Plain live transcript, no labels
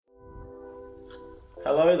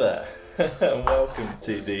Hello there, and welcome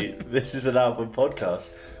to the This Is an Album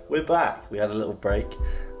podcast. We're back. We had a little break,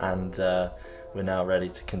 and we're now ready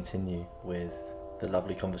to continue with the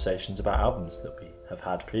lovely conversations about albums that we have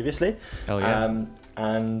had previously. Oh yeah.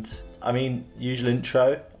 And I mean, usual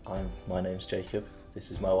intro. My name's Jacob. This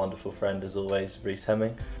is my wonderful friend, as always, Reese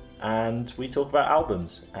Hemming, and we talk about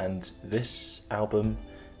albums. And this album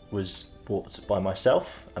was bought by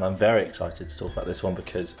myself, and I'm very excited to talk about this one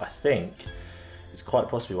because I think it's quite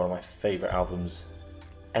possibly one of my favourite albums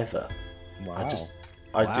ever. Wow.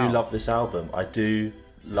 I do love this album.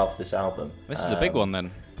 This is a big one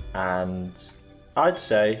then. And I'd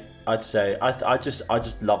say I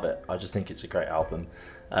just love it. I just think it's a great album.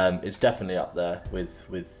 It's definitely up there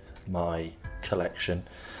with my collection.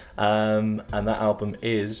 And that album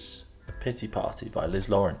is Pity Party by Liz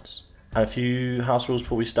Lawrence. And a few house rules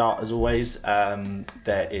before we start, as always.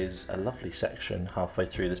 There is a lovely section halfway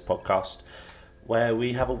through this podcast where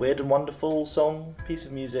we have a weird and wonderful song, piece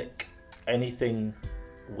of music, anything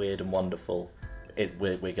weird and wonderful,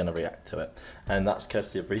 we're going to react to it. And that's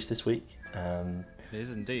courtesy of Reese this week. It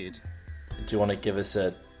is indeed. Do you want to give us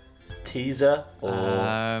a teaser or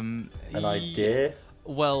an idea?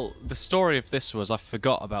 Well, the story of this was I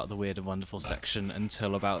forgot about the weird and wonderful section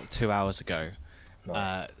until about 2 hours ago.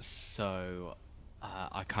 Nice. So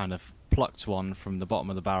I kind of plucked one from the bottom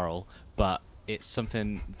of the barrel, but it's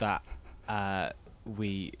something that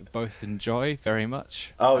we both enjoy very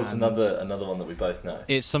much. Oh, it's another one that we both know.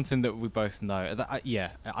 It's something that we both know.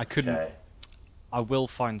 I couldn't. Okay. I will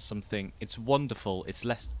find something. It's wonderful. It's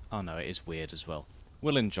less. Oh no, it is weird as well.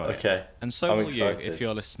 We'll enjoy it. Okay. And so I'm will excited. you if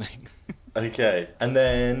you're listening. Okay. And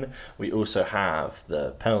then we also have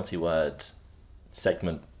the penalty word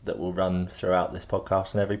segment that will run throughout this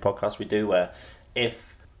podcast and every podcast we do, where if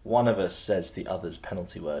one of us says the other's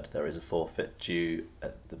penalty word, there is a forfeit due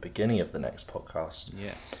at the beginning of the next podcast.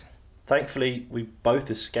 Yes. Thankfully, we both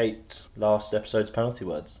escaped last episode's penalty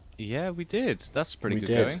words. Yeah, we did. That's pretty We good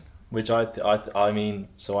did. going. Which I'm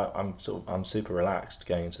super relaxed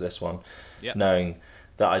going into this one, Yeah. knowing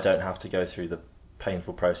that I don't have to go through the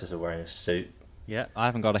painful process of wearing a suit. Yeah, I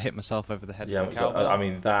haven't got to hit myself over the head Yeah, with a cowbell. I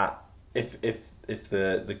mean that if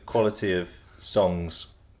the quality of songs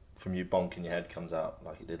from you bonking your head comes out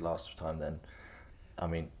like it did last time, then I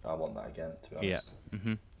mean I want that again, to be honest. Yeah.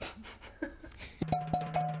 Mm-hmm.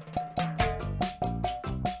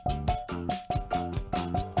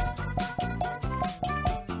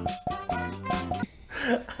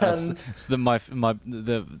 And So my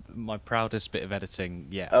proudest bit of editing.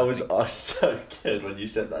 Yeah. I was so good when you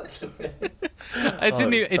said that to me.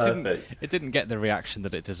 It didn't get the reaction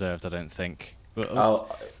that it deserved, I don't think. But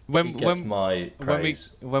It gets my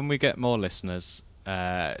praise. when we get more listeners,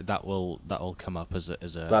 that will come up as a.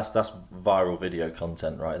 That's viral video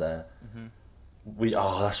content right there. Mm-hmm.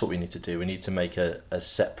 That's what we need to do. We need to make a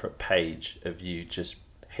separate page of you just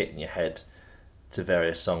hitting your head to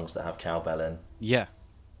various songs that have cowbell in. Yeah.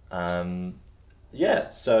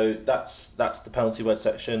 So that's the penalty word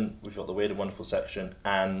section. We've got the weird and wonderful section,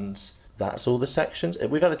 and that's all the sections.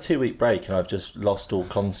 We've had a 2-week break, and I've just lost all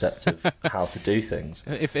concept of how to do things.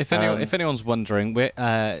 If anyone's wondering,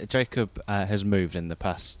 Jacob has moved in the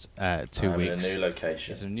past 2 weeks. In a new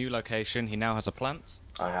location. It's a new location. He now has a plant.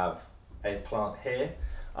 I have a plant here.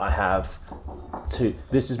 I have two.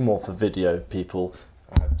 This is more for video people.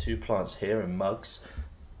 I have 2 plants here in mugs.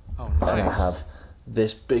 Oh, nice. And I have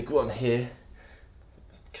this big one here,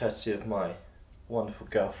 courtesy of my wonderful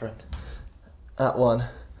girlfriend. That one,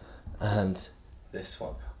 and this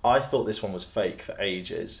one. I thought this one was fake for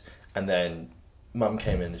ages, and then Mum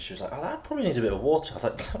came in and she was like, "Oh, that probably needs a bit of water." I was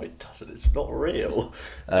like, "No, it doesn't. It's not real."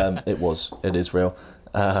 It is real.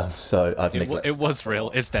 So I've neglected. It was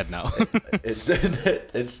real. It's dead now. It's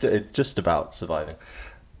just about surviving.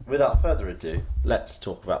 Without further ado, let's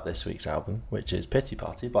talk about this week's album, which is Pity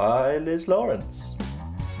Party by Liz Lawrence.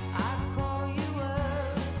 I call you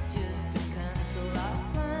up just to cancel our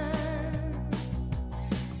plans.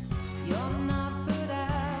 You're not put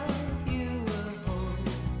out, you were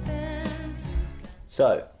hoping to.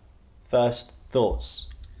 So, first thoughts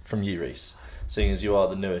from you, Reese, seeing as you are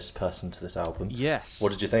the newest person to this album. Yes.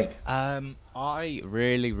 What did you think? I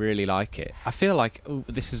really, really like it. I feel like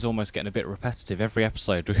this is almost getting a bit repetitive every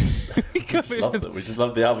episode. We just love it. We just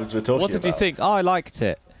love the albums we're talking about. What did you think? Oh, I liked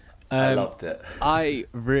it. I loved it. I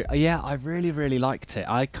really, really liked it.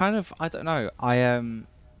 I don't know. I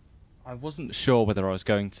wasn't sure whether I was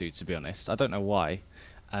going to be honest. I don't know why.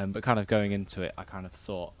 But kind of going into it, I kind of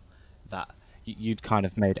thought that you'd kind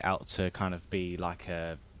of made it out to kind of be like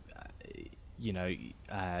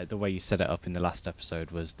the way you set it up in the last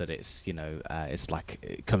episode was that it's it's like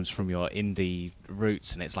it comes from your indie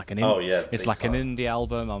roots, and it's like Oh, yeah, it's big like time. an indie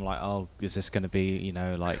album. I'm like, oh, is this going to be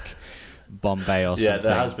like Bombay or Yeah, something?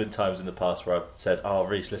 there has been times in the past where I've said, "Oh,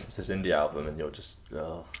 Reese, listen to this indie album," and you're just,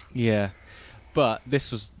 oh. Yeah, but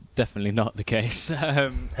this was definitely not the case.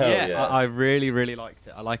 Hell yeah, yeah. I really, really liked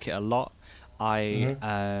it. I like it a lot.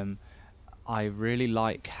 Mm-hmm. I really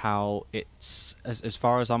like how it's, as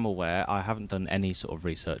far as I'm aware, I haven't done any sort of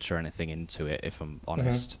research or anything into it, if I'm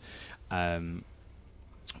honest.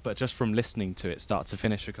 But just from listening to it start to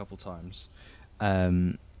finish a couple times,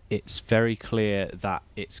 it's very clear that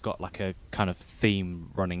it's got like a kind of theme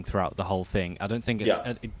running throughout the whole thing. I don't think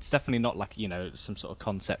it's definitely not like some sort of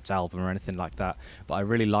concept album or anything like that. But I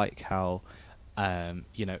really like how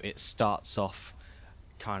it starts off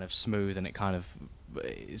kind of smooth, and it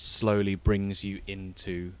slowly brings you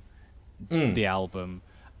into the album.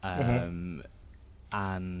 And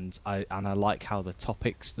I like how the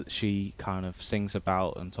topics that she kind of sings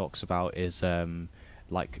about and talks about is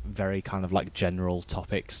like very kind of like general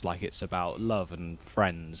topics, like it's about love and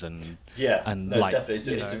friends and like,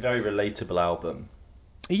 definitely it's a very relatable album.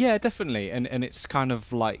 Yeah, definitely, and it's kind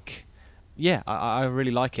of like, yeah, I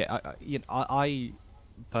really like it. I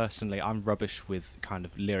personally, I'm rubbish with kind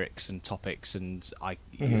of lyrics and topics, and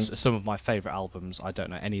some of my favorite albums, I don't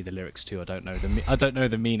know any of the lyrics to. I don't know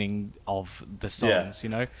the meaning of the songs.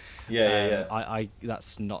 Yeah. I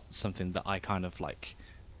that's not something that I kind of like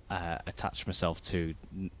attach myself to,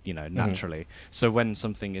 naturally. So when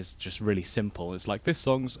something is just really simple, it's like, this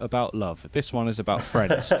song's about love, this one is about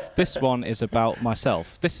friends, this one is about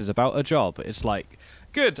myself, this is about a job. It's like,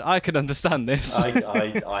 good, I can understand this.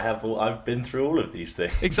 I've been through all of these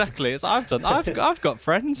things. Exactly, I've got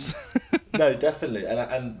friends. No, definitely,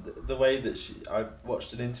 and the way that I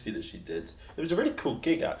watched an interview that she did. It was a really cool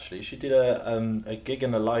gig, actually. She did a gig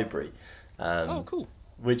in a library. Oh, cool.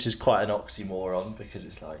 Which is quite an oxymoron, because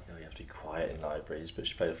it's like, you have to be quiet in libraries, but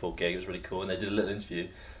she played a full gig. It was really cool, and they did a little interview,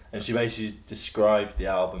 and she basically described the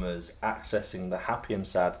album as accessing the happy and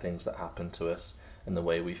sad things that happen to us and the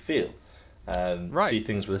way we feel. Right. See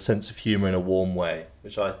things with a sense of humour in a warm way,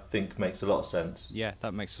 which I think makes a lot of sense. Yeah,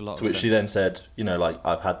 that makes a lot of To which sense. she then said, like,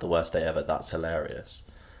 I've had the worst day ever, that's hilarious.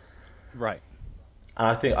 Right. And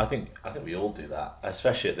I think we all do that,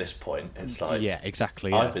 especially at this point. It's like, Yeah,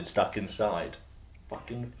 exactly. I've Yeah. been stuck inside.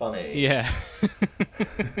 Fucking funny. Yeah.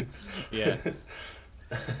 Yeah.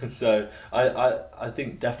 So I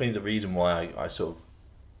think definitely the reason why I sort of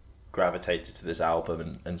gravitated to this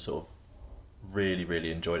album and sort of really, really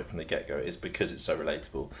enjoyed it from the get-go is because it's so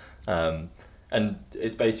relatable. And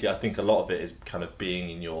it basically, I think a lot of it is kind of being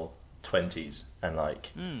in your 20s and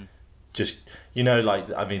like just,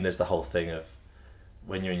 like, I mean, there's the whole thing of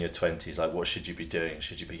when you're in your 20s, like, what should you be doing?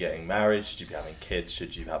 Should you be getting married? Should you be having kids?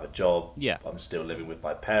 Should you have a job? Yeah. I'm still living with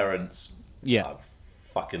my parents. Yeah. I'm a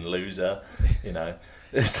fucking loser.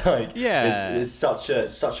 It's like, Yeah. it's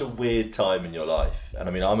such a weird time in your life. And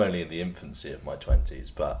I mean, I'm only in the infancy of my 20s,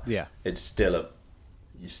 but Yeah. it's still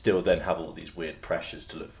you still then have all these weird pressures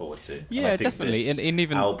to look forward to. Yeah, and I think definitely. This And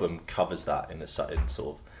even album covers that in sort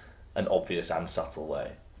of an obvious and subtle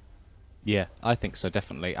way. Yeah, I think so,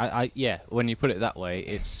 definitely. Yeah, when you put it that way,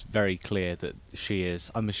 it's very clear that she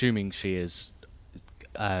is. I'm assuming she is,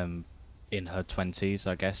 in her 20s.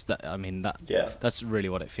 I guess that's really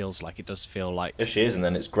what it feels like. It does feel like. If she isn't,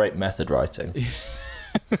 then it's great method writing.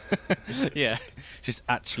 Yeah, she's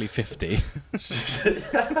actually 50.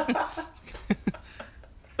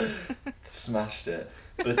 Smashed it,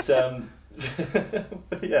 but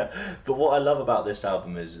but yeah. But what I love about this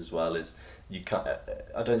album is you can't.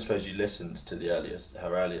 I don't suppose you listened to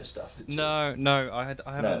her earlier stuff, did you? No, I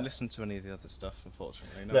haven't No. listened to any of the other stuff,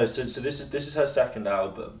 unfortunately. No, so this is her second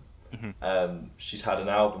album. She's had an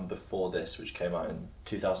album before this, which came out in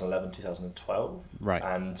 2011, 2012. Right.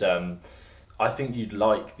 And I think you'd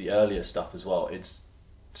like the earlier stuff as well. It's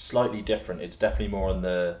slightly different. It's definitely more on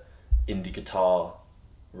the indie guitar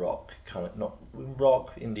rock, kind of, not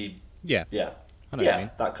rock, indie. Yeah. Yeah. I know what you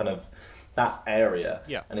mean. That kind of, that area.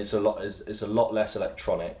 Yeah. And it's a lot less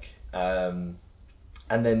electronic. And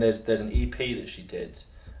then there's an EP that she did,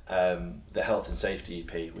 the Health and Safety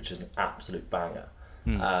EP, which is an absolute banger.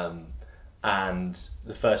 And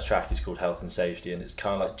the first track is called Health and Safety, and it's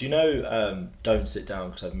kind of like, do you know Don't Sit Down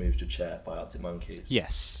Because I've Moved a Chair by Arctic Monkeys?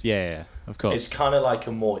 Yes. Yeah, of course. It's kind of like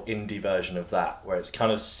a more indie version of that, where it's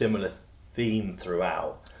kind of similar theme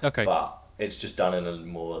throughout. Okay. But it's just done in a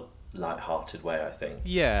more light-hearted way, I think.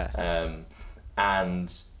 Yeah.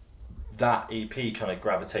 And that EP kind of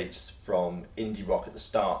gravitates from indie rock at the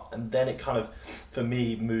start, and then it kind of, for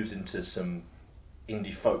me, moves into some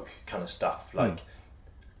indie folk kind of stuff, like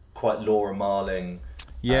quite Laura Marling.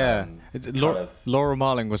 Yeah, kind of, Laura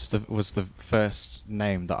Marling was the first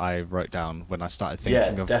name that I wrote down when I started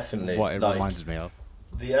thinking of definitely. what it Like, reminded me of.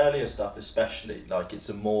 The earlier stuff, especially, like it's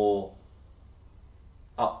a more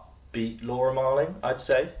upbeat Laura Marling, I'd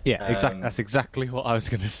say. Yeah, exactly. That's exactly what I was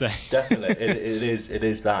going to say. Definitely, it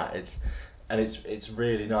is that. It's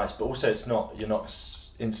really nice, but also it's not. You're not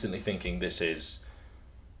instantly thinking this is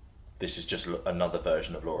just another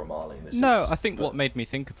version of Laura Marling. I think what made me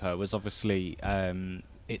think of her was obviously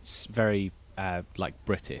it's very like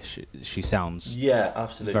British. She sounds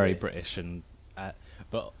absolutely very British, and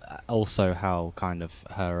but also how kind of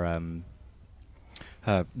her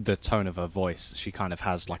the tone of her voice. She kind of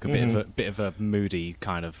has like a bit of a moody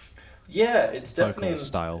kind of it's definitely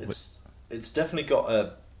style. It's definitely got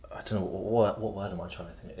a. I don't know what word am I trying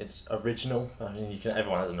to think. It's original. I mean,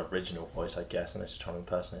 everyone has an original voice, I guess, unless you're trying to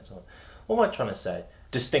impersonate someone. What am I trying to say?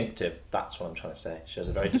 Distinctive. That's what I'm trying to say. She has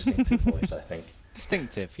a very distinctive voice, I think.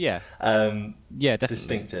 Distinctive, yeah. Yeah, definitely.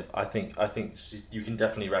 Distinctive. I think you can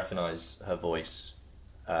definitely recognise her voice,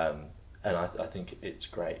 and I think it's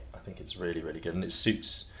great. I think it's really, really good, and it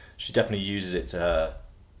suits. She definitely uses it to her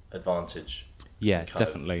advantage. Yeah,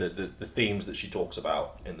 definitely. The themes that she talks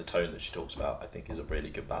about in the tone that she talks about, I think, is a really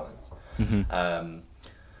good balance. And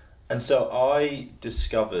so I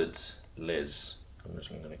discovered Liz. I'm just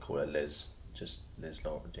going to call her Liz. Just Liz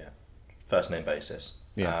Long, first name basis.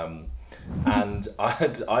 Yeah. And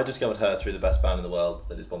I discovered her through the best band in the world,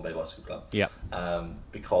 that is Bombay Bicycle Club. Yeah.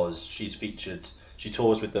 Because she's featured. She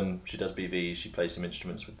tours with them. She does BVs. She plays some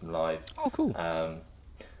instruments with them live. Oh, cool.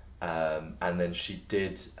 And then she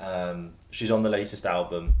did. She's on the latest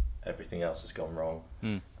album. Everything Else Has Gone Wrong.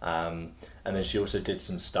 And then she also did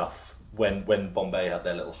some stuff when Bombay had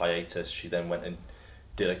their little hiatus. She then went and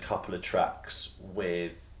did a couple of tracks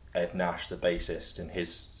with Ed Nash, the bassist, in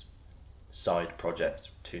his side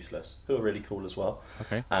project Toothless, who are really cool as well.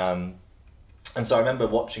 Okay. And so I remember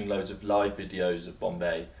watching loads of live videos of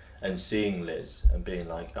Bombay and seeing Liz and being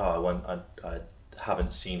like, I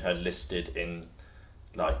haven't seen her listed in,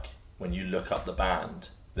 like, when you look up the band,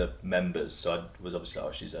 the members. So I was obviously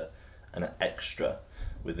like, she's an extra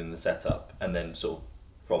within the setup, and then sort of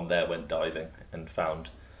from there went diving and found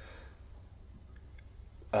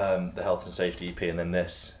the Health and Safety EP, and then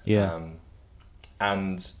this.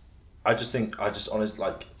 And I just honestly,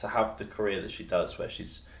 like, to have the career that she does, where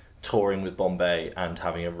she's touring with Bombay and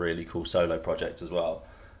having a really cool solo project as well.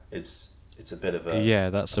 It's a bit of a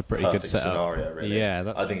that's a pretty good setup scenario, really.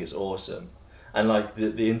 I think it's awesome. And like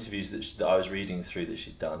the interviews that I was reading through that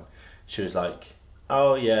she's done, she was like,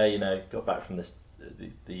 oh yeah, got back from the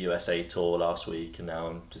USA tour last week, and now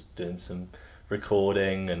I'm just doing some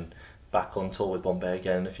recording and back on tour with Bombay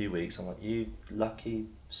again in a few weeks. I'm like, you lucky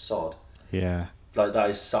sod. Yeah. Like, that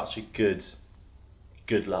is such a good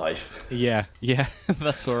life. Yeah,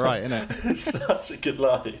 that's all right, isn't it? Such a good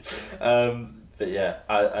life. But yeah,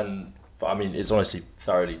 but I mean, it's honestly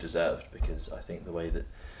thoroughly deserved, because I think the way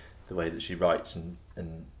that she writes and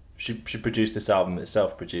she produced this album, it's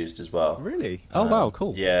self-produced as well. Really? Oh wow,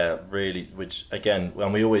 cool. Yeah, really. Which again,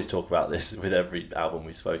 when we always talk about this with every album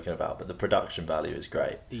we've spoken about, but the production value is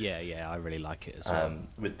great. Yeah, I really like it as well.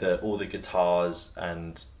 With all the guitars,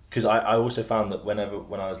 and because I also found that when I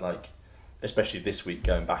was like, especially this week,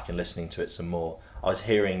 going back and listening to it some more, I was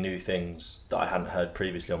hearing new things that I hadn't heard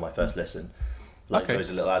previously on my first listen. Like loads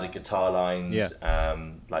of little added guitar lines,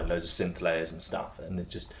 like loads of synth layers and stuff, and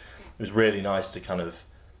it was really nice to kind of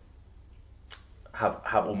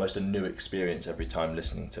have almost a new experience every time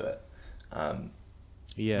listening to it.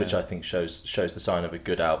 Which I think shows the sign of a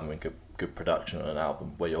good album and good production on an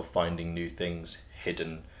album, where you're finding new things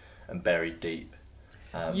hidden and buried deep.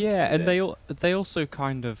 And they also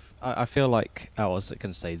kind of, I feel like, I was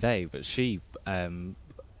going to say they, but she,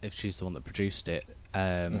 if she's the one that produced it,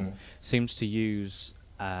 seems to use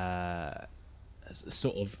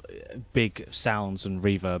sort of big sounds and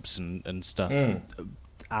reverbs and stuff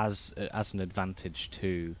as an advantage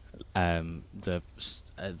to the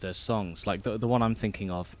songs. Like the one I'm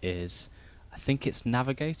thinking of is, I think it's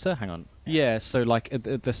Navigator. Hang on. Yeah. So like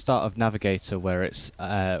at the start of Navigator, where it's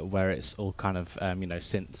all kind of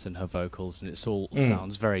synths and her vocals, and it's all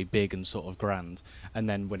sounds very big and sort of grand. And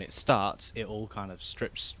then when it starts, it all kind of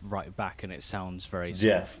strips right back, and it sounds very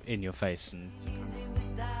sort of in your face. And Easy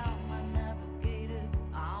without my navigator,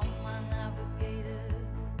 on my navigator.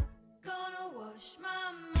 Gonna wash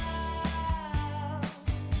my mouth,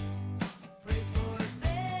 pray for a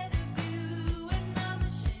better view, and I'm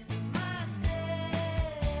ashamed of myself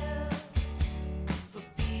for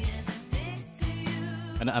being a dick to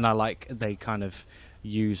you. and I like they kind of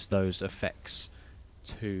use those effects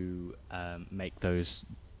to make those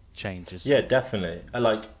changes. Yeah, definitely. I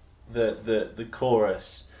like the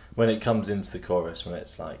chorus when it comes into the chorus, when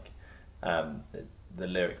it's like the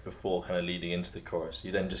lyric before kind of leading into the chorus.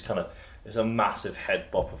 You then just kind of, it's a massive head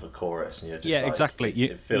bop of a chorus, and you're just exactly.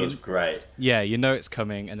 It feels great. Yeah, you know it's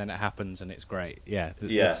coming, and then it happens, and it's great. Yeah,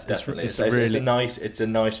 definitely. It's a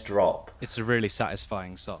nice drop. It's a really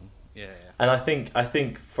satisfying song. Yeah. And I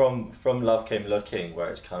think from Love Came Looking, where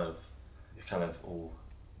it's kind of all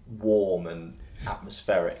warm and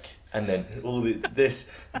atmospheric, and then all this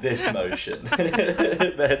motion,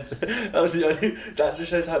 then that just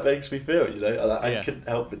shows how it makes me feel. I couldn't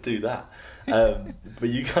help but do that. But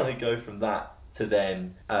you kind of go from that to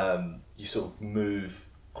then you sort of move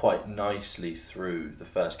quite nicely through the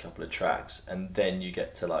first couple of tracks, and then you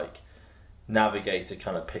get to like Navigator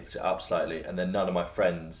kind of picks it up slightly, and then None of My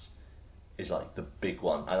Friends is like the big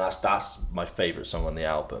one, and that's my favourite song on the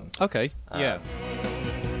album. Okay, yeah.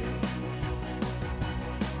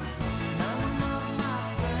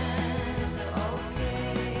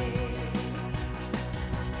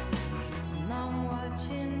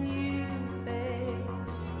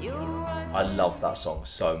 I love that song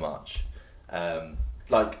so much.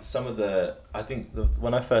 Like some of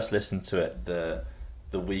when I first listened to it, the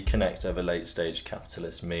We Connect over late stage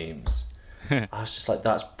capitalist memes, I was just like,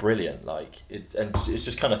 that's brilliant. Like and it's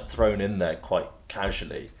just kind of thrown in there quite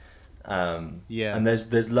casually. And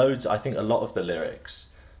there's loads. I think a lot of the lyrics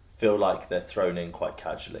feel like they're thrown in quite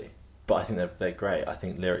casually, but I think they're great. I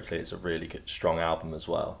think lyrically it's a really good, strong album as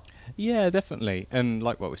well. Yeah, definitely. And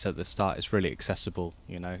like what we said at the start, it's really accessible,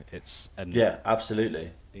 yeah,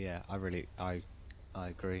 absolutely. Yeah, I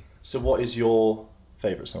agree. So what is your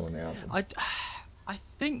favourite song on the album? I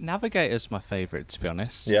think Navigator's my favourite, to be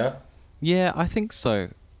honest. Yeah? Yeah, I think so.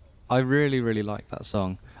 I really, really like that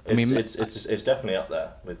song. It's definitely up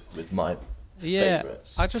there with my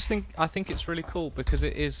favourites. I think it's really cool because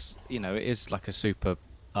it is like a super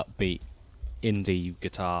upbeat indie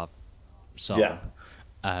guitar song. Yeah.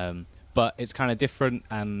 But it's kind of different,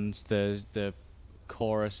 and the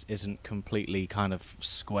chorus isn't completely kind of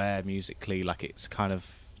square musically. Like it's kind of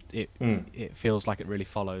it feels like it really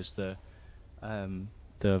follows the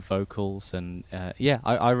vocals, and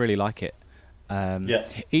I really like it.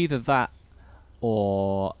 Either that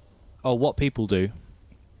or What People Do.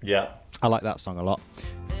 Yeah, I like that song a lot.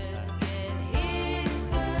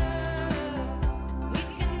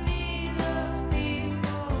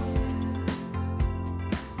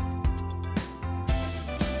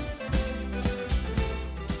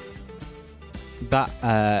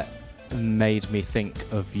 That made me think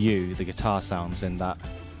of You, the guitar sounds in that.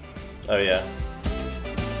 Oh yeah.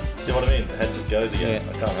 See what I mean? The head just goes again. Yeah.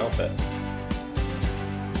 I can't help it.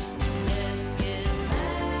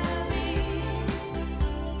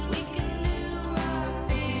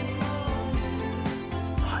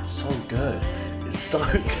 Oh, it's so good. It's so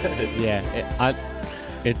good. Yeah,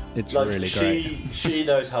 it's like, really great. She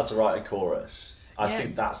knows how to write a chorus. I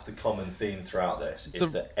think that's the common theme throughout this,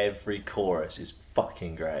 is that every chorus is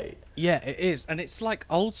fucking great. Yeah, it is. And it's like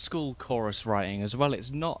old school chorus writing as well.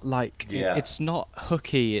 It's not like, it's not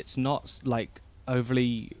hooky, it's not like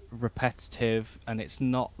overly repetitive, and it's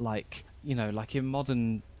not like, like in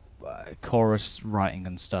modern chorus writing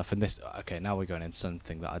and stuff. And this, okay, now we're going into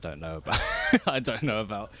something that I don't know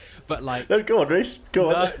about. But like, no, go on, Reese.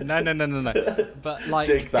 Go on. No. But like,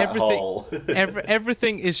 dig that hole.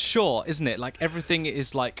 everything is short, isn't it? Like everything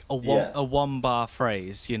is like a one bar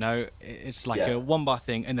phrase. It's like a one bar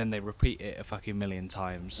thing, and then they repeat it a fucking million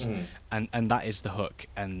times, and that is the hook,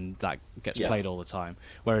 and that gets played all the time.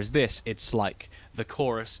 Whereas this, it's like the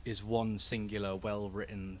chorus is one singular, well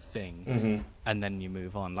written thing, and then you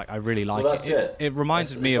move on. Like I really like it. It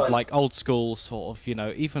reminds me of like old school sort of,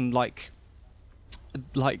 even like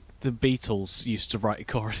the Beatles used to write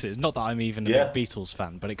choruses. Not that I'm even a big Beatles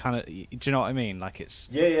fan, but it kind of, do you know what I mean? Like it's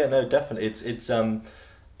no, definitely.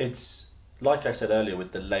 It's like I said earlier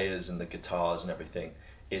with the layers and the guitars and everything.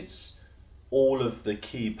 It's all of the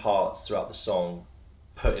key parts throughout the song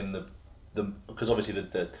put in the because obviously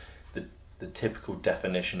the typical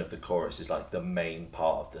definition of the chorus is like the main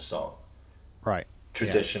part of the song. Right.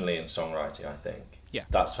 Traditionally in songwriting, I think. Yeah.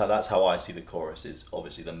 That's how I see the chorus, is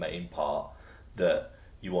obviously the main part that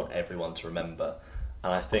you want everyone to remember.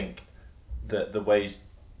 And I think that the way,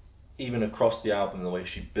 even across the album, the way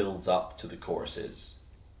she builds up to the choruses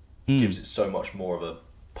gives it so much more of a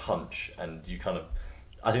punch, and you kind of,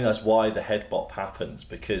 I think that's why the head bop happens,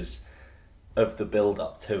 because of the build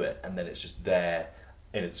up to it, and then it's just there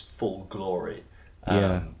in its full glory.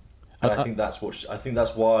 And I think that's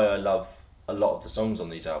why I love a lot of the songs on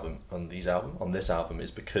this album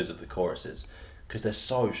is because of the choruses, because they're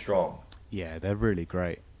so strong. Yeah, they're really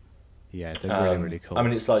great. Yeah, they're really, really cool. I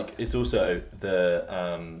mean, it's also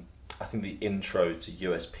the I think the intro to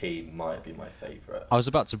USP might be my favourite. I was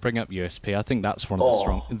about to bring up USP. I think that's one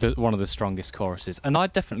of one of the strongest choruses, and I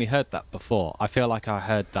definitely heard that before. I feel like I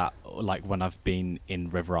heard that like when I've been in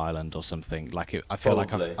River Island or something. Like I feel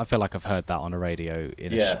like I've heard that on a radio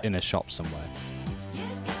in a shop somewhere. You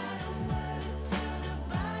gotta work till the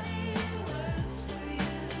body works for you.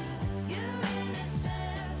 Your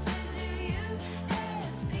innocence is your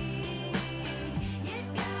USP. You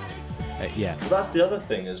gotta take Yeah. Well, that's the other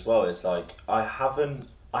thing as well. Is like I haven't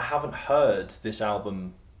heard this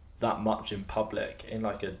album that much in public in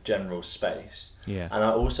like a general space. Yeah. And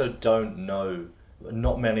I also don't know.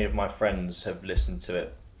 Not many of my friends have listened to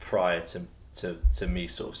it prior to me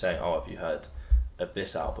sort of saying, "Oh, have you heard of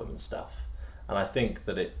this album and stuff?" And I think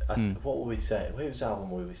that what were we saying? Which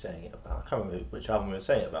album were we saying it about? I can't remember which album we were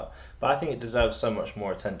saying it about. But I think it deserves so much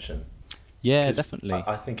more attention. Yeah, 'Cause definitely.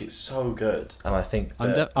 I think it's so good, and I think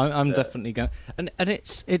I'm that definitely going, and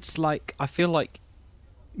it's like I feel like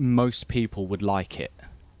most people would like it.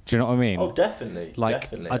 Do you know what I mean? Oh, definitely. Like,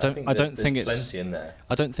 definitely. I don't there's think it's plenty in there.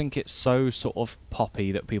 I don't think it's so sort of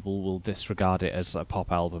poppy that people will disregard it as a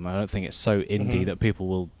pop album. I don't think it's so indie that people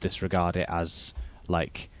will disregard it as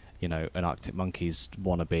like, you know, an Arctic Monkeys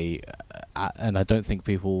wannabe. And I don't think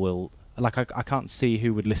people will like. I can't see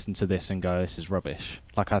who would listen to this and go, "This is rubbish."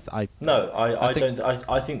 Like I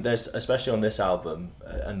think there's, especially on this album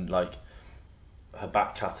and like her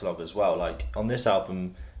back catalogue as well. Like on this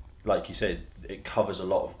album, like you said, it covers a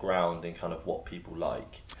lot of ground in kind of what people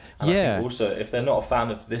like. And I think also, if they're not a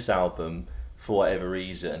fan of this album for whatever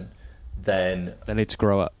reason, then they need to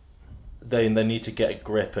grow up. They need to get a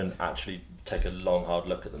grip and actually take a long, hard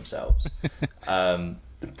look at themselves. But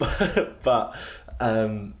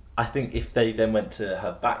I think if they then went to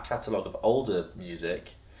her back catalogue of older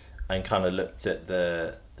music and kind of looked at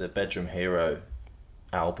the Bedroom Hero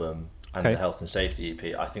album and the Health and Safety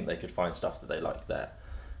EP, I think they could find stuff that they like there.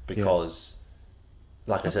 Because,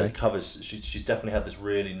 like I said, it covers. She's definitely had this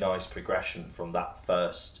really nice progression from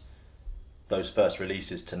those first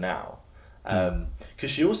releases to now. Because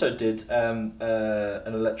she also did an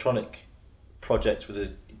electronic project with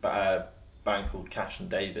a band called Cash and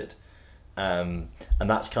David, and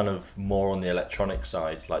that's kind of more on the electronic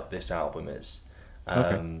side, like this album is.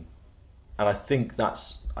 And I think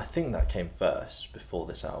that came first before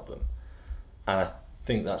this album, and I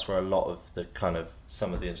think that's where a lot of the kind of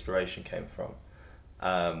some of the inspiration came from.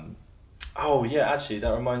 Oh yeah, actually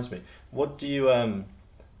that reminds me. What do you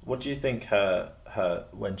think her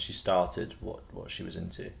when she started, what she was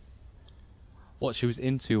into? What she was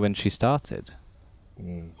into when she started?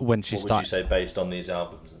 When she started. What would you say based on these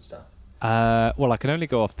albums and stuff? Well, I can only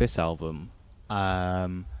go off this album. Oh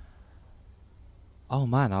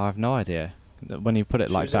man, I have no idea. When you put it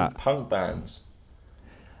like that, in punk bands.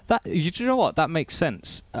 That you know what? That makes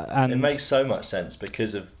sense. And it makes so much sense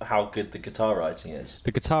because of how good the guitar writing is.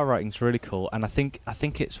 The guitar writing's really cool, and I think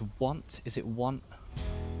it's Want. Is it Want?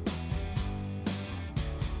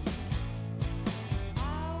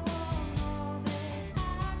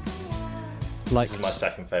 Like, this is my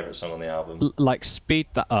second favourite song on the album. Like Speed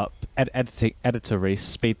That Up, editor Reese,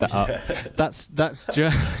 Speed That Up. That's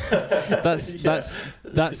just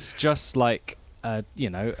that's just like you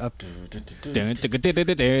know that's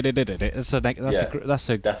a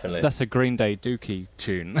Green Day Dookie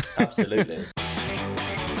tune. Absolutely.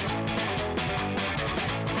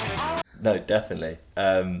 No, definitely.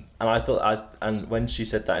 And I thought and when she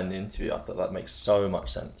said that in the interview, I thought that makes so much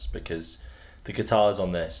sense because the guitars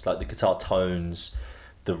on this, like the guitar tones,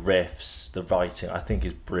 the riffs, the writing, I think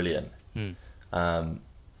is brilliant. And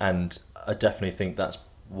I definitely think that's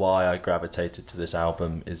why I gravitated to this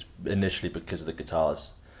album, is initially because of the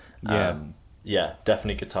guitars. Yeah,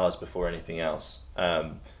 definitely guitars before anything else.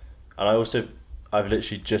 And I've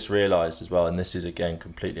literally just realised as well, and this is again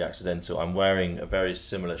completely accidental, I'm wearing a very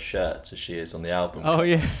similar shirt to she is on the album. Oh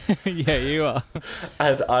yeah, yeah, you are.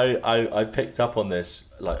 And I picked up on this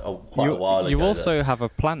like quite a while ago. You also have a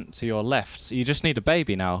plant to your left. So you just need a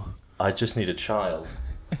baby now. I just need a child.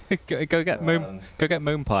 Go get moon pie. Go get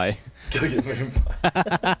moon pie.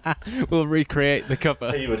 We'll recreate the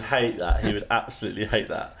cover. He would hate that. He would absolutely hate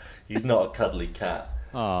that. He's not a cuddly cat.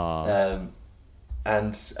 Aww.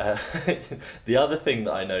 And the other thing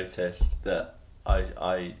that I noticed that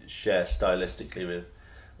I share stylistically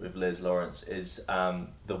with Liz Lawrence is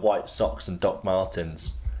the white socks and Doc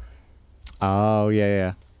Martens. Oh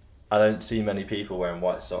yeah. I don't see many people wearing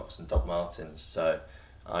white socks and Doc Martens, so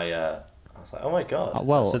I was like, oh my god.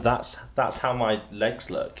 So that's how my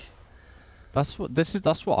legs look. That's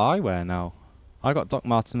what I wear now. I got Doc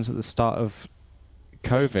Martens at the start of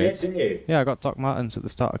COVID. You did, didn't you? Yeah, I got Doc Martens at the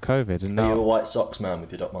start of COVID, and Are you a now white socks man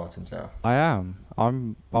with your Doc Martens now? I am.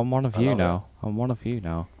 I'm one of I you love now. I'm one of you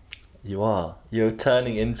now. You are. You're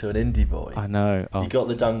turning into an indie boy. I know. Oh, You got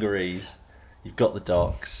the dungarees. You've got the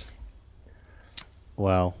Docs.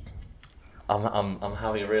 well. I'm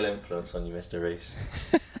having a real influence on you, Mr. Reese.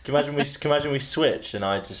 Can you imagine we switched and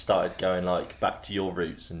I just started going like back to your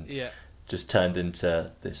roots and Yeah. just turned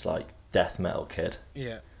into this like death metal kid.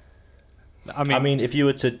 Yeah. I mean, if you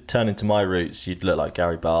were to turn into my roots, you'd look like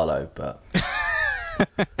Gary Barlow, but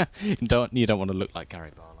you don't want to look like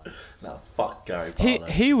Gary Barlow. no, fuck Gary Barlow.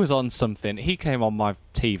 He was on something. He came on my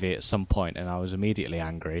TV at some point, and I was immediately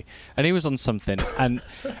angry. And he was on something, and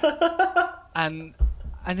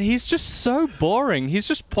and he's just so boring. He's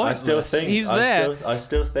just pointless. He's there. I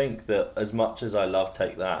still think that as much as I love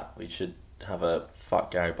Take That, we should have a fuck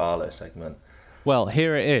Gary Barlow segment. Well,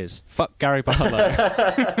 here it is. Fuck Gary Barlow.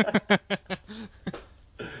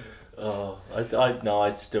 Oh,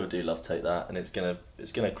 I still do love Take That, and it's gonna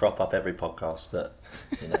crop up every podcast that,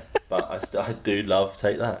 you know. But I do love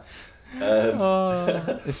Take That.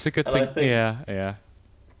 It's a good And I thing. think- Yeah.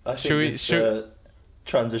 I think this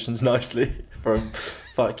transitions nicely from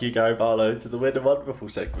fuck you Gary Barlow to the Weird and Wonderful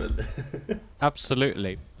segment.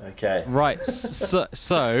 Absolutely. Okay. Right. So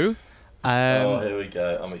Here we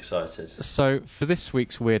go. I'm excited. So for this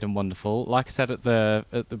week's Weird and Wonderful, like I said at the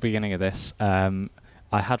beginning of this,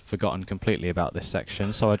 I had forgotten completely about this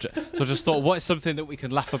section, so I just thought, what is something that we can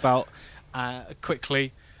laugh about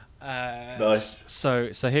quickly? Nice. So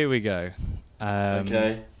here we go.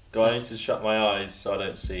 Okay. Do I need to shut my eyes so I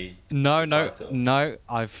don't see? No. the title?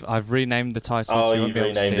 I've renamed the title. Oh, so you won't you've be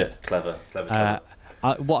able to renamed see it. Clever.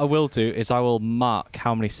 What I will do is I will mark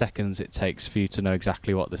how many seconds it takes for you to know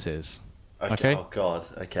exactly what this is. Okay. Oh God.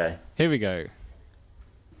 Okay. Here we go.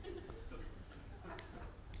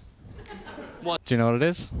 What? Do you know what it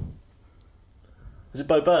is? Is it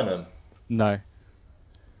Bo Burnham? No.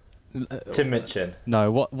 Tim Minchin.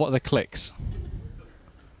 No. What are the clicks?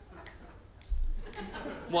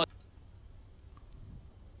 What?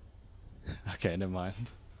 Okay, never mind.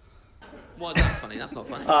 Why is that funny? That's not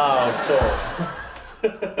funny. Oh, of course.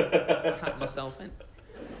 Pack myself in.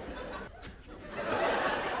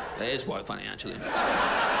 That is quite funny, actually.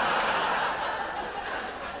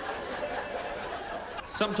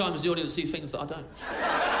 Sometimes the audience sees things that I don't.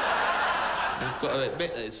 I've got to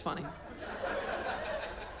admit that it's funny.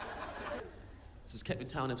 This is Kettering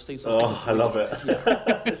Town FC. So Oh, I love it.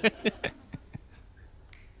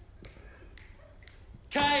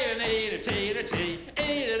 K and E to T and a T,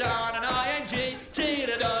 E to on an ING, T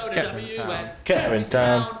to O to WN, Kettering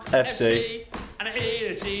Town FC. and an E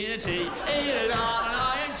to T and a T, E to on an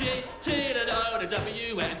ING, T to O to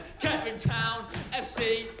WN, Kettering Town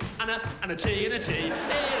FC, and a T and a T, E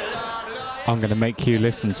to on an ING. I'm going to make you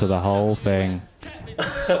listen to the whole thing.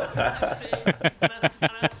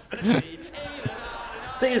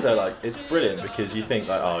 Thing is though, like, it's brilliant because you think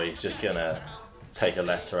like, oh, he's just gonna take a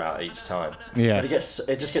letter out each time. Yeah. But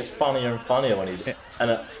it just gets funnier and funnier when he's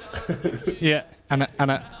Yeah.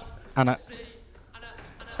 Anna.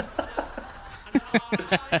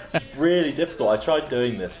 It's really difficult. I tried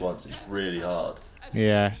doing this once. It's really hard.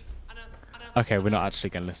 Yeah. Okay, we're not actually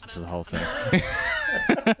going to listen to the whole thing.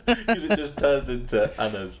 Because it just turns into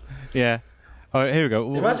Anna's. Yeah. Oh, here we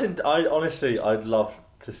go. Imagine, I'd love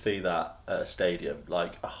to see that at a stadium,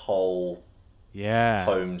 like a whole Yeah.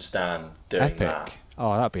 home stand doing Epic. that.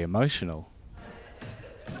 Oh, that'd be emotional.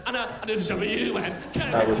 And a WN,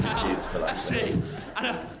 That would be beautiful, actually.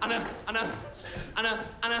 And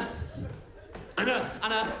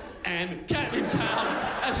Kettering Town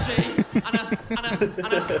FC,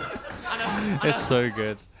 It's so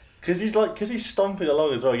good. Because he's stomping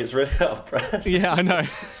along as well. He gets really out of breath. Yeah, I know.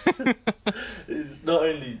 It's not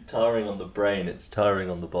only tiring on the brain; it's tiring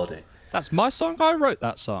on the body. That's my song. I wrote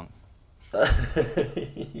that song.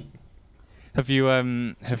 Have you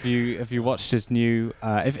watched his new?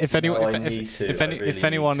 If anyone, No, I need to. I really if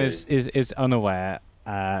anyone need is, to. is unaware,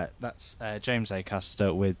 that's James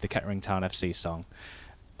Acaster with the Kettering Town FC song.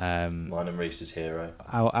 Mine and Reese's hero.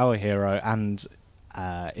 Our hero, and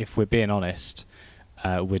if we're being honest,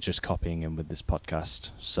 we're just copying him with this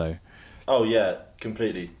podcast. So Oh yeah,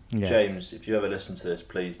 completely. Yeah. James, if you ever listen to this,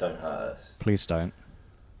 please don't hurt us. please don't.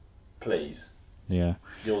 Please. Yeah.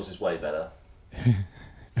 Yours is way better.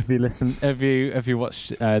 Have you listened? Have you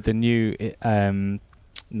watched the new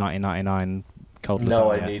 1999 Cold Lasagna?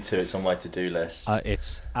 No, I need to. It's on my to-do list.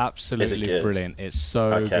 It's absolutely good? brilliant. It's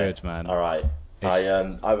so Okay. good, man. All right.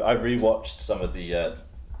 It's- I rewatched some of the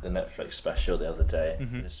Netflix special the other day.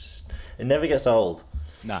 Mm-hmm. It's just, it never gets old.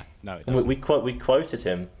 No, it We, doesn't. we quoted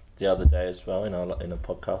him the other day as well in a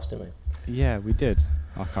podcast, didn't we? Yeah, we did.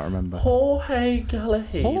 I can't remember. Jorge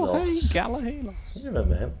Galahilos. Jorge Galahilos. You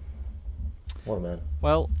remember him? What a man.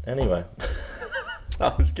 Well, Anyway,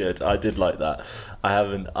 that was good. I did like that.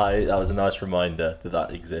 That was a nice reminder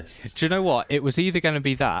that exists. do you know what? It was either going to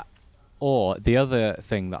be that, or the other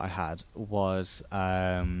thing that I had was,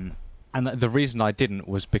 and the reason I didn't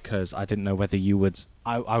was because I didn't know whether you would.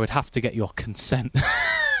 I would have to get your consent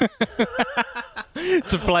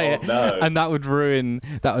to play it, no. and that would ruin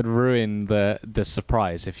the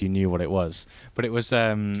surprise if you knew what it was. But it was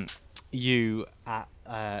you at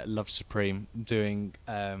Love Supreme doing.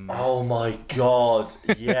 Oh my god!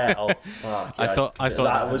 Yeah. Oh fuck! I Yeah. thought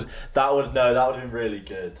that would have been really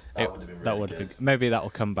good. That would have been really that would good. be, maybe that will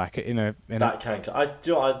come back. That can.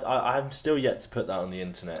 I'm still yet to put that on the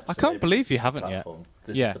internet. I so can't maybe believe this you is the haven't yet. platform.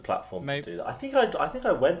 This Yeah. is the platform Maybe- to do that. I think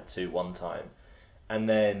I went to one time, and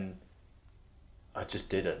then I just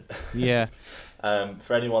didn't. Yeah.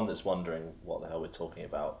 For anyone that's wondering what the hell we're talking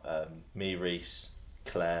about, me, Reese,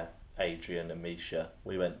 Claire, Adrian, and Misha,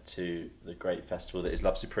 we went to the great festival that is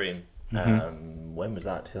Love Supreme. When was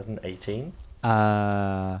that? 2018.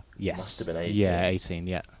 Yes. Must have been 18. Yeah, 18.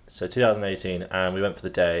 Yeah. So 2018, and we went for the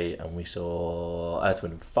day, and we saw Earth,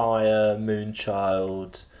 Wind and Fire,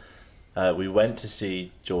 Moonchild. We went to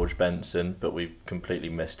see George Benson, but we completely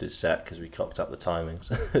missed his set because we cocked up the timings.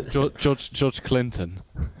 George Clinton.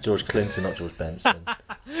 George Clinton, not George Benson.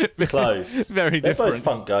 Close. Very They're different. both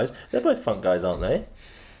funk guys. They're both funk guys, aren't they?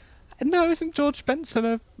 No, isn't George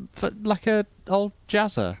Benson like a old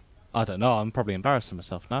jazzer? I don't know. I'm probably embarrassing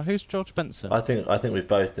myself now. Who's George Benson? I think we've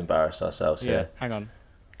both embarrassed ourselves yeah. here. Hang on.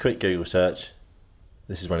 Quick Google search.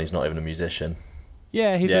 This is when he's not even a musician.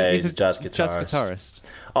 Yeah, he's a jazz Jazz guitarist. guitarist.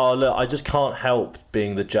 Oh look, I just can't help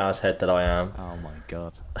being the jazz head that I am. Oh my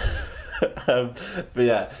god. But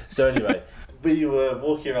yeah, so anyway, we were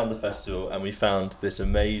walking around the festival and we found this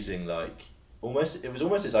amazing, like, it was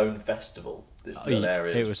almost its own festival, this little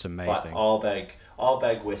area. It was amazing. By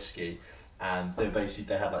Ardbeg Whiskey, and they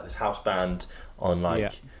had like this house band on like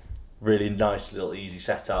Yeah. really nice little easy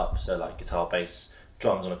setup, so like guitar, bass,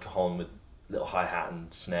 drums on a cajon with little hi-hat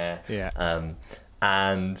and snare. Yeah.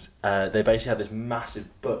 And they basically had this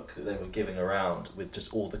massive book that they were giving around with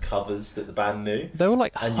just all the covers that the band knew. There were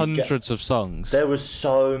like And hundreds of songs. There were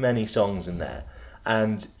so many songs in there,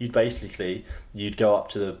 and you'd go up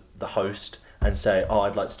to the host and say, "Oh,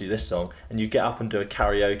 I'd like to do this song," and you get up and do a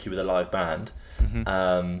karaoke with a live band.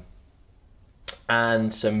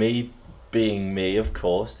 And so me, being me, of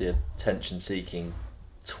course, the attention-seeking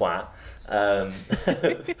twat,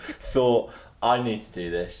 thought I need to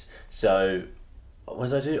do this. So what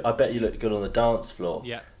did I do? I bet you looked good on the dance floor.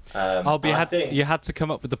 Yeah. But You had to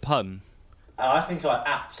come up with a pun. I think I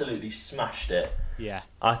absolutely smashed it. Yeah.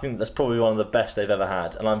 I think that's probably one of the best they've ever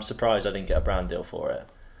had, and I'm surprised I didn't get a brand deal for it.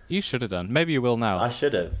 You should have done. Maybe you will now. I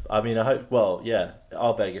should have. I mean, I hope. Well, yeah.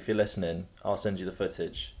 Ardbeg, if you're listening, I'll send you the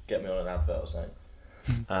footage. Get me on an advert or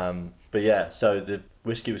something. But yeah, so the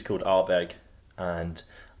whiskey was called Ardbeg, and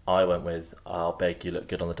I went with "I'll beg you look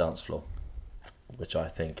good on the dance floor," which I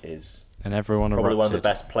think is And everyone probably one of the erupted.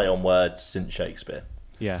 best play on words since Shakespeare.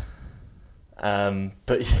 Yeah.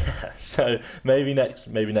 But yeah, so maybe next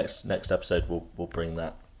episode we'll bring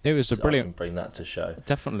that. It was a I can brilliant. bring that to show.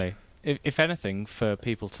 Definitely. If anything, for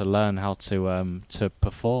people to learn how to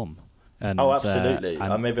perform. And, Oh, absolutely.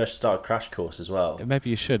 and Maybe I should start a crash course as well. maybe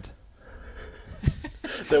you should.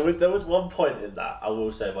 There was one point in that, I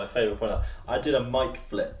will say, my favourite point. I did a mic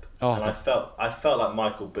flip, Oh, and I felt like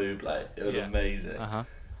Michael Bublé. It was Yeah. amazing. Uh-huh.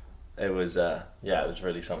 It was it was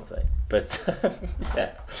really something. But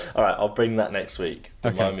yeah, all right, I'll bring that next week.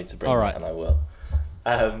 Okay. Remind me to bring All that, right. and I will.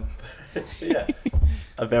 Yeah,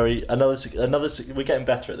 another. We're getting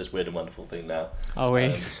better at this weird and wonderful thing now. Are we?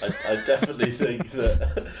 I definitely think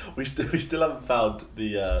that we still haven't found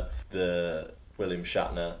the William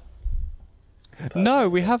Shatner. No,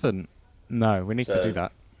 we haven't. No, we need to So- do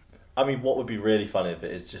that. I mean, what would be really funny if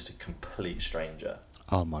it is just a complete stranger?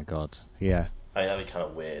 Oh my god. Yeah. I mean, that'd be kind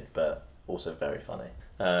of weird, but also very funny.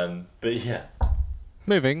 But yeah,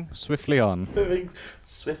 Moving swiftly on. moving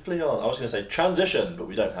swiftly on. I was going to say transition, but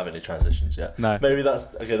we don't have any transitions yet. No. Maybe that's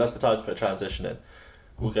the time to put transition in.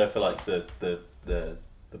 We'll go for like the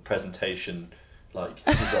presentation, like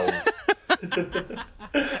dissolve.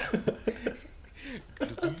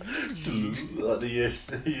 Like the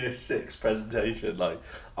year 6 presentation. Like,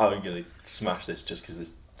 I'm going to smash this just because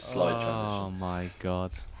this slide transition. Oh my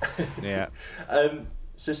god. Yeah.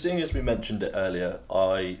 So seeing as we mentioned it earlier,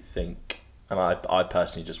 I think, and I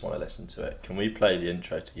personally just want to listen to it. Can we play the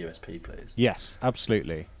intro to USP, please? Yes,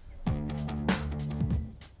 absolutely.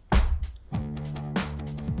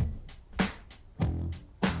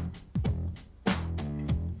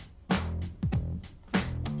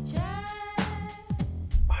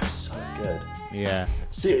 good. Yeah.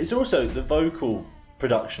 See, it's also the vocal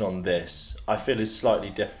production on this, I feel, is slightly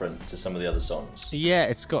different to some of the other songs. Yeah,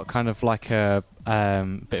 it's got kind of like a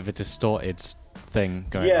bit of a distorted thing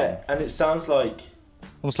going on. Yeah, and it sounds like,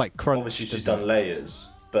 Almost like crunch. obviously she's doesn't done layers,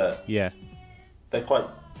 but it? Yeah.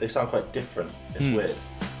 they sound quite different. It's weird.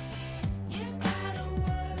 You gotta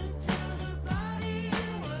work till the body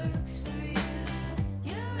works for you.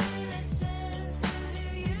 Your innocence is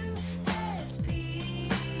your USP.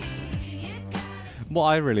 You gotta What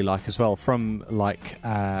I really like as well from like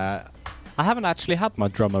I haven't actually had my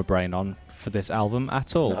drummer brain on for this album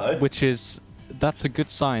at all, No? which is that's a good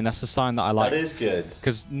sign. That's a sign that I like. That is good.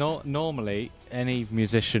 Because normally any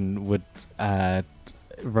musician would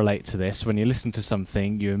relate to this. When you listen to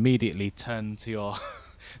something, you immediately turn to your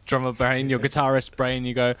drummer brain, your guitarist brain.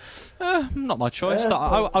 You go, not my choice. Yeah,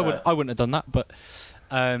 I wouldn't have done that, but.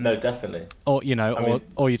 No, definitely. Or you know, I mean-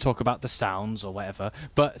 or you talk about the sounds or whatever.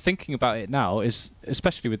 But thinking about it now is,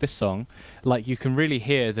 especially with this song, like you can really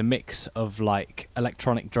hear the mix of like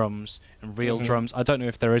electronic drums and real drums. I don't know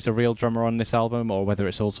if there is a real drummer on this album or whether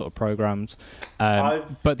it's all sort of programmed.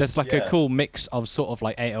 But there's like a yeah. cool mix of sort of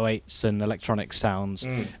like 808s and electronic sounds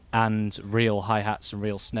and real hi-hats and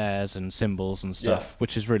real snares and cymbals and stuff, Yeah.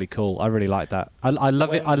 which is really cool. I really like that. I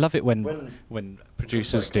love it. I love it when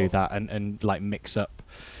producers Sorry, do go on. that and like mix up,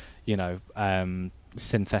 you know,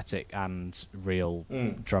 synthetic and real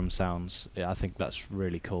drum sounds. Yeah, I think that's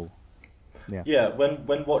really cool. Yeah. Yeah,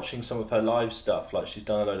 when watching some of her live stuff, like she's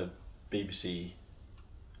done a load of BBC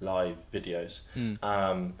live videos,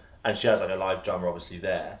 and she has like a live drummer obviously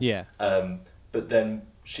there. Yeah. But then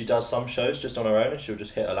she does some shows just on her own, and she'll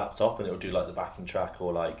just hit a laptop and it'll do like the backing track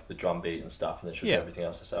or like the drum beat and stuff, and then she'll Yeah. do everything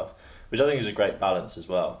else herself, which I think is a great balance as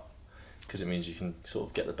well, because it means you can sort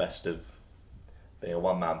of get the best of being a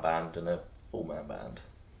one-man band and a full-man band.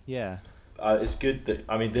 Yeah. It's good that,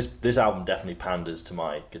 I mean, this album definitely panders to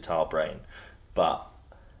my guitar brain, but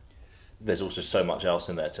there's also so much else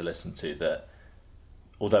in there to listen to that,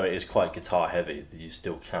 although it is quite guitar heavy, that you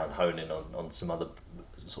still can hone in on some other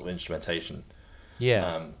sort of instrumentation.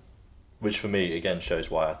 Yeah. Which for me again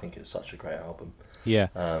shows why I think it's such a great album. Yeah.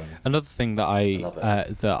 Another thing that love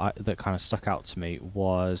it. that kind of stuck out to me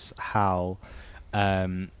was how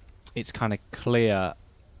it's kind of clear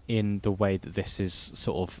in the way that this is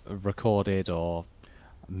sort of recorded or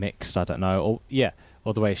mixed, I don't know,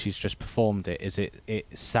 or the way she's just performed it, is it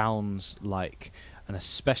sounds like, and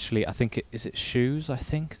especially I think is it Shoes?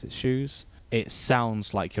 It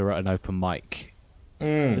sounds like you're at an open mic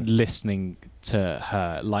listening to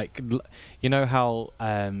her, like, you know how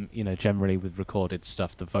you know, generally with recorded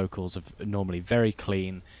stuff the vocals are normally very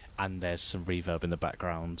clean and there's some reverb in the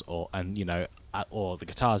background, or the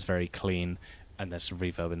guitar's very clean and there's some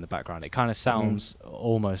reverb in the background. It kind of sounds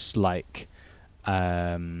almost like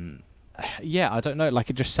I don't know, like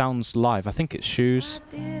it just sounds live. I think it's Shoes.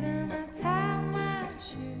 didn't tie my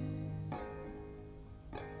shoes.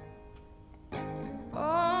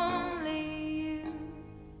 Only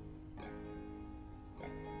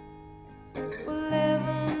you will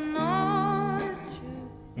ever know the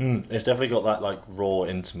truth. It's definitely got that like raw,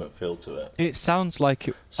 intimate feel to it. It sounds like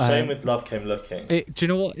it, Same with Love Came Looking. do you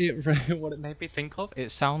know what what it made me think of?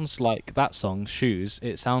 It sounds like that song, Shoes.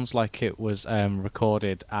 It sounds like it was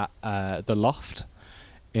recorded at the Loft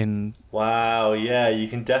in. Wow, yeah, you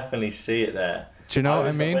can definitely see it there. Do you know what I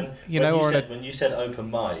was- mean? when when you said open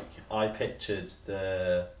mic, I pictured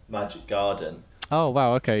the Magic Garden. Oh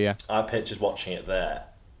wow, okay, yeah, I pictured watching it there.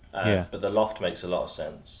 Yeah. But the Loft makes a lot of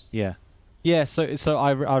sense. yeah. Yeah, so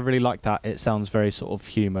I really like that. It sounds very sort of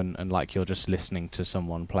human and like you're just listening to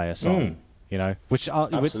someone play a song, you know, which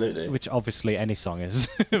Absolutely. which obviously any song is,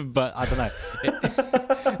 but I don't know.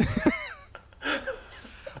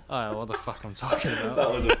 Oh, what the fuck I'm talking about?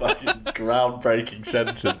 That was a fucking groundbreaking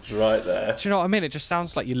sentence right there. Do you know what I mean? It just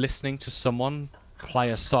sounds like you're listening to someone play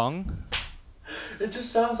a song. It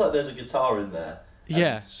just sounds like there's a guitar in there. and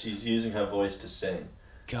Yeah. She's using her voice to sing,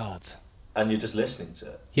 God. and you're just listening to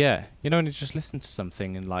it. Yeah, you know, when you just listen to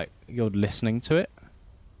something and like you're listening to it.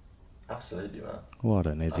 Absolutely, man. What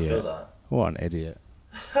an I feel idiot! that. What an idiot!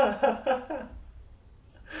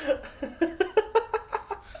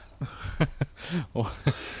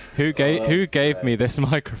 Who gave me this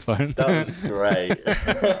microphone? That was great.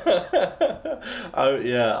 Oh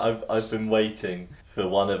yeah, I've been waiting for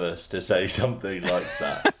one of us to say something like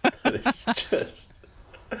that. It's just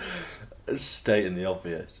stating the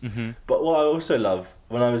obvious. Mm-hmm. But what I also love,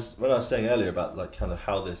 when I was saying earlier about like kind of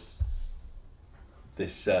how this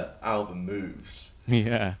album moves,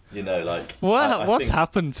 Yeah. you know, like What? I What's think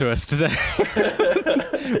happened to us today?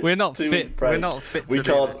 We're not too fit. brave. We're not fit. We to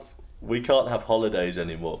do can't. this. we can't have holidays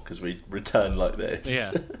anymore because we return like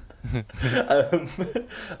this. Yeah.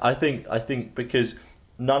 I think because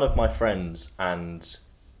none of my friends and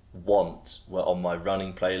Want were on my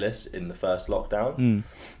running playlist in the first lockdown,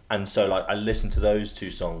 and so like I listened to those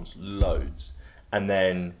two songs loads, and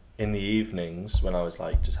then in the evenings when I was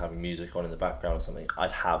like just having music on in the background or something,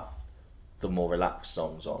 I'd have the more relaxed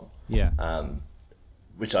songs on. Yeah.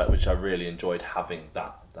 Which I really enjoyed having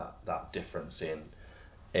that difference in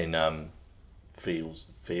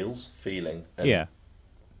feeling and Yeah.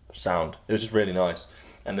 sound. It was just really nice.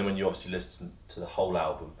 And then when you obviously listen to the whole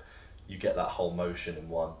album, you get that whole motion in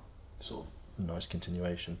one sort of nice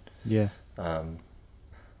continuation. Yeah.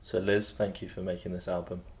 So Liz, thank you for making this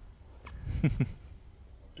album.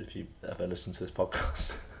 If you ever listen to this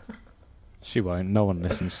podcast. She won't. No one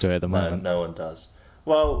listens to it at the moment. No one does.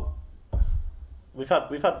 Well, we've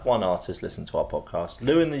had one artist listen to our podcast.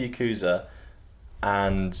 Lou in the Yakuza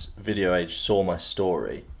and Video Age saw my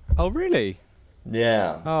story. Oh, really?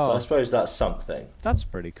 Yeah. Oh. So I suppose that's something. That's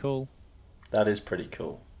pretty cool. That is pretty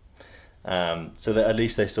cool. So that at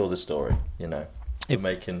least they saw the story, you know. We're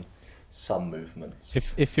making some movements.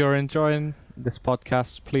 If you're enjoying this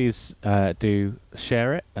podcast, please do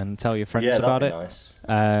share it and tell your friends about it. Nice.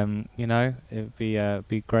 You know, it'd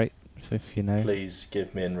be great if you know. Please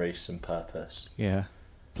give me and Reese some purpose. Yeah,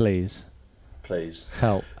 please Please.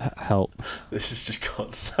 help. This has just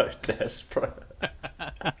got so desperate.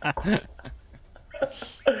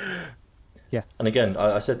 Yeah. And again,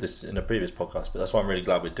 I said this in a previous podcast, but that's why I'm really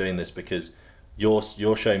glad we're doing this, because you're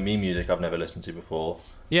showing me music I've never listened to before.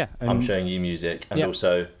 Yeah, I'm showing you music, and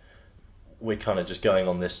also we're kind of just going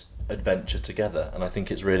on this adventure together, and I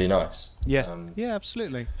think it's really nice. Yeah, yeah,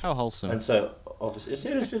 absolutely. How wholesome. And so, obviously,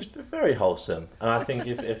 it's very wholesome. And I think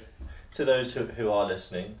if to those who are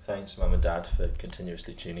listening, thanks, Mum and Dad, for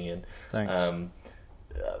continuously tuning in. Thanks.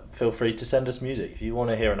 Feel free to send us music. If you want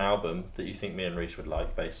to hear an album that you think me and Reese would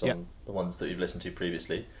like based on the ones that you've listened to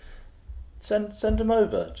previously, send them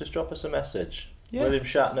over. Just drop us a message. Yeah. William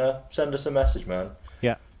Shatner, send us a message, man.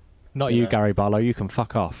 Yeah. Not you, Gary Barlow. You can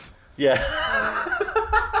fuck off. Yeah.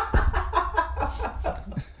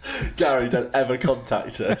 Gary, don't ever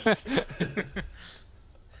contact us.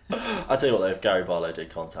 I tell you what though, if Gary Barlow did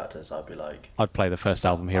contact us, I'd be like... I'd play the first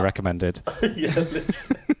album he recommended. Yeah,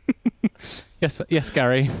 literally. Yes,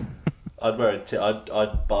 Gary. I'd wear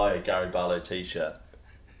I'd buy a Gary Barlow t-shirt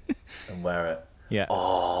and wear it. Yeah.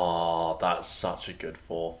 Oh, that's such a good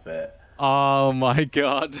forfeit. Oh my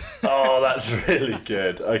god. Oh, that's really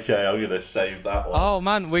good. Okay, I'm gonna save that one. Oh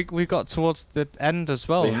man, we got towards the end as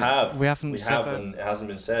well. We have. We haven't. And it hasn't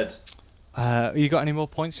been said. You got any more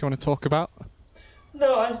points you want to talk about?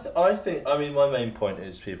 No, I think. I mean, my main point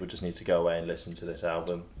is people just need to go away and listen to this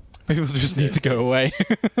album. People just need to go away.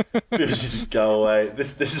 People just need to go away.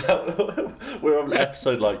 This is how, we're on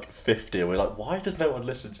episode like 50, and we're like, why does no one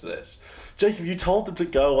listen to this? Jacob, you told them to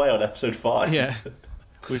go away on episode 5. Yeah.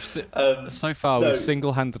 We've so far we've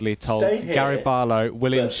single-handedly told here, Gary Barlow,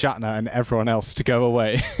 William Shatner, and everyone else to go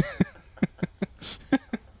away. It's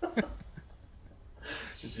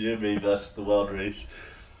just you and me versus the world, Reese.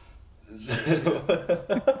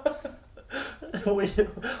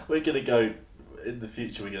 We're gonna go in the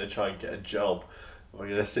future. We're gonna try and get a job. We're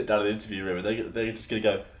gonna sit down in the interview room, and they're just gonna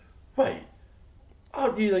go, "Wait,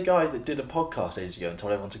 aren't you the guy that did a podcast ages ago and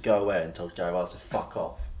told everyone to go away and told Gary Barlow to fuck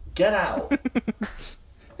off? Get out!"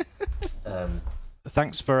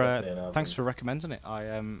 Thanks for recommending it.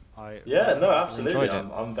 I yeah, no, absolutely. Enjoyed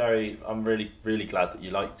it. I'm really glad that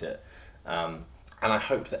you liked it, and I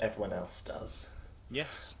hope that everyone else does.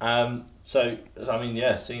 Yes. So I mean,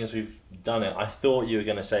 yeah, seeing as we've done it, I thought you were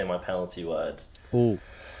going to say my penalty word. Ooh.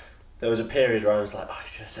 There was a period where I was like, oh,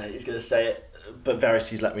 he's going to say it, but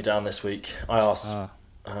Verity's let me down this week. I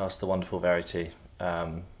asked the wonderful Verity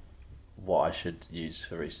what I should use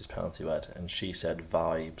for Reese's penalty word, and she said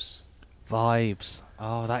vibes. Vibes.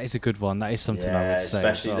 Oh, that is a good one. That is something I would say.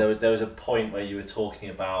 Especially there was a point where you were talking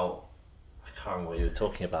about, I can't remember what you were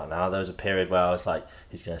talking about now. There was a period where I was like,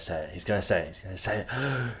 he's going to say it.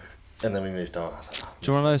 And then we moved on. I was like,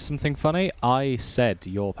 do you want to know something funny? I said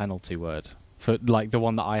your penalty word for like the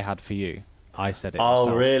one that I had for you. I said it. Oh,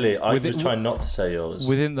 myself. really? I was trying not to say yours.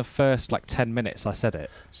 Within the first like 10 minutes, I said it.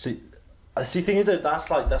 See, thing is that that's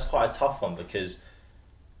quite a tough one, because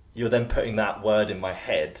you're then putting that word in my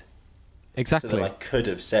head. Exactly. So that I could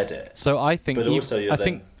have said it. So I think, but also I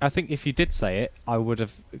think if you did say it, I would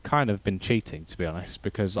have kind of been cheating, to be honest,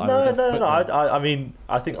 because I No. I mean,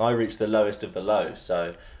 I think I reached the lowest of the low.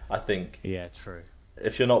 So I think. Yeah, true.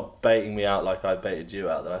 If you're not baiting me out like I baited you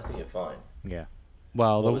out, then I think you're fine. Yeah.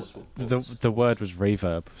 Well, the word was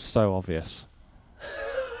reverb. So obvious.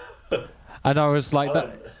 And I was like,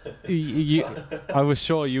 I was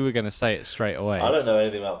sure you were going to say it straight away. I don't know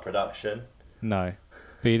anything about production. No.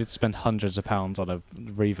 But you did spend hundreds of pounds on a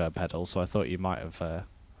reverb pedal, so I thought you might have...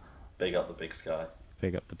 Big up the big sky.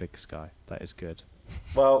 Big up the big sky. That is good.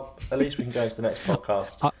 Well, at least we can go into the next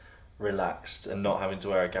podcast relaxed and not having to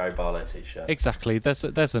wear a Gary Barlow t-shirt. Exactly.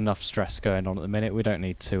 There's enough stress going on at the minute. We don't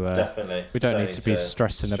need to... Definitely. We don't need to be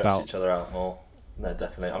stressing about... each other out more. No,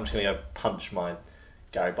 definitely. I'm just going to go punch my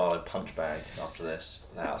Gary Barlow punch bag after this.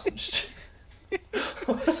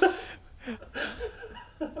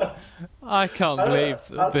 I can't believe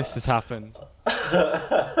this has happened.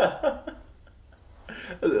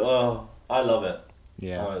 Oh, I love it.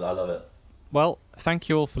 Yeah. I love it. Well, thank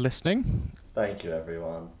you all for listening. Thank you,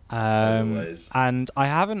 everyone. As always. And I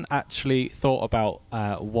haven't actually thought about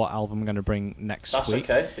what album I'm going to bring next week. That's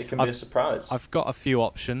okay. It can be a surprise. I've got a few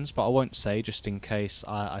options, but I won't say just in case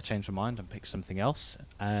I change my mind and pick something else.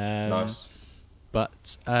 Nice.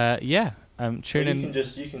 But yeah, tune in.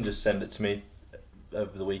 You can just send it to me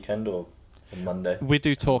over the weekend or on Monday. We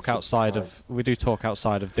do talk outside of this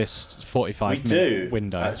 45-minute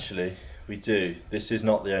window. Actually, we do. This is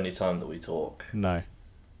not the only time that we talk. No.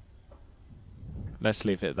 Let's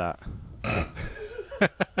leave it at that.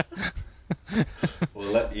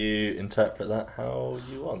 We'll let you interpret that how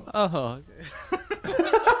you want. Oh.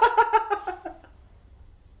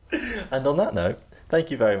 And on that note,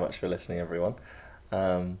 thank you very much for listening, everyone.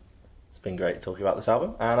 It's been great talking about this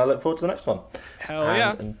album, and I look forward to the next one. Hell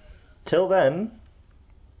yeah. Until then,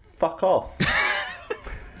 fuck off.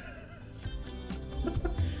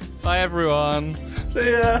 Bye, everyone.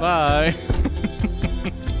 See ya. Bye.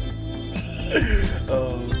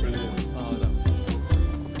 Oh.